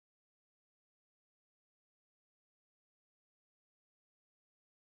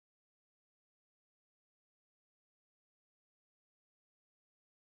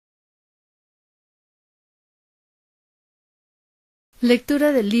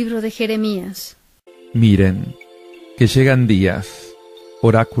Lectura del libro de Jeremías. Miren, que llegan días,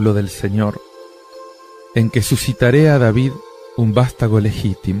 oráculo del Señor, en que suscitaré a David un vástago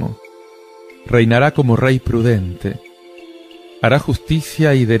legítimo. Reinará como rey prudente, hará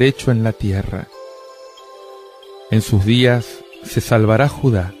justicia y derecho en la tierra. En sus días se salvará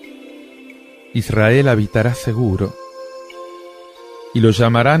Judá, Israel habitará seguro, y lo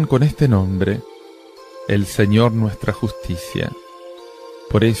llamarán con este nombre, el Señor nuestra justicia.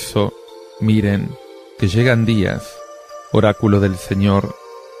 Por eso, miren, que llegan días, oráculo del Señor,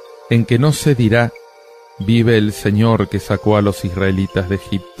 en que no se dirá, vive el Señor que sacó a los israelitas de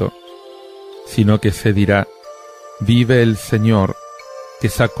Egipto, sino que se dirá, vive el Señor que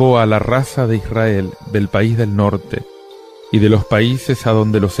sacó a la raza de Israel del país del norte y de los países a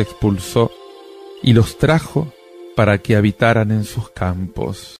donde los expulsó, y los trajo para que habitaran en sus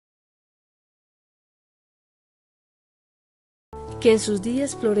campos. Que en sus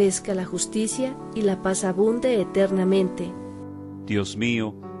días florezca la justicia y la paz abunde eternamente. Dios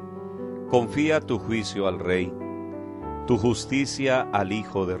mío, confía tu juicio al Rey, tu justicia al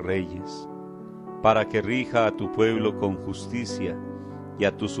Hijo de Reyes, para que rija a tu pueblo con justicia y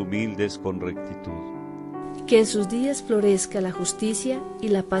a tus humildes con rectitud. Que en sus días florezca la justicia y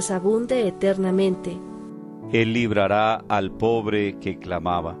la paz abunde eternamente. Él librará al pobre que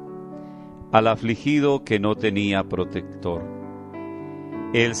clamaba, al afligido que no tenía protector.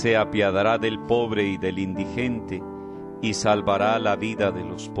 Él se apiadará del pobre y del indigente, y salvará la vida de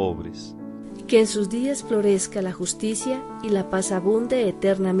los pobres. Que en sus días florezca la justicia y la paz abunde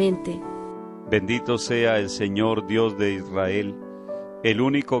eternamente. Bendito sea el Señor Dios de Israel, el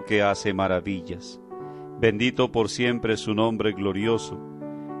único que hace maravillas. Bendito por siempre su nombre glorioso,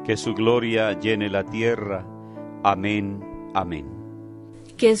 que su gloria llene la tierra. Amén, amén.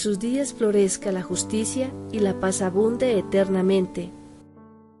 Que en sus días florezca la justicia y la paz abunde eternamente.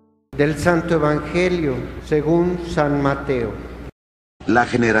 Del Santo Evangelio según San Mateo. La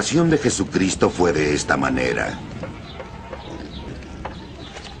generación de Jesucristo fue de esta manera.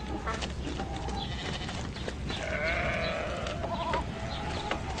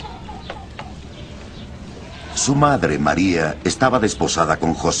 Su madre, María, estaba desposada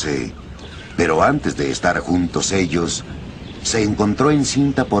con José, pero antes de estar juntos ellos, se encontró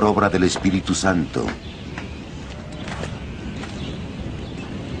encinta por obra del Espíritu Santo.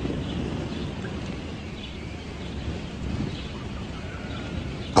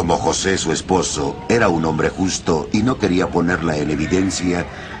 Como José, su esposo, era un hombre justo y no quería ponerla en evidencia,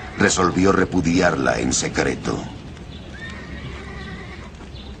 resolvió repudiarla en secreto.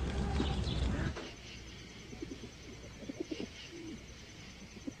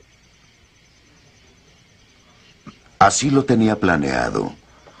 Así lo tenía planeado,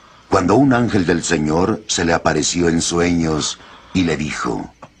 cuando un ángel del Señor se le apareció en sueños y le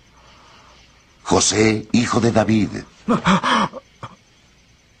dijo: José, hijo de David,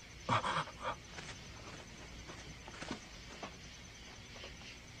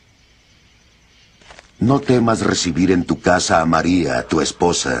 no temas recibir en tu casa a María, tu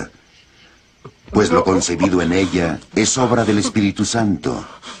esposa, pues lo concebido en ella es obra del Espíritu Santo.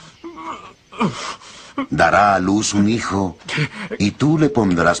 Dará a luz un hijo, y tú le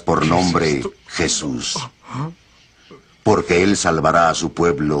pondrás por nombre Jesús, porque él salvará a su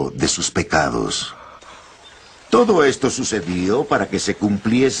pueblo de sus pecados. Todo esto sucedió para que se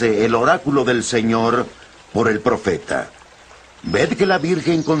cumpliese el oráculo del Señor por el profeta. Ved que la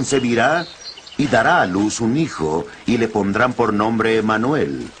Virgen concebirá y dará a luz un hijo, y le pondrán por nombre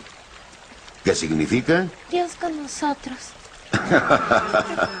Emanuel. ¿Qué significa? Dios con nosotros.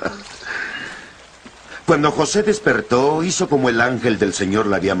 Cuando José despertó, hizo como el ángel del Señor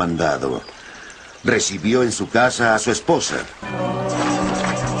le había mandado. Recibió en su casa a su esposa.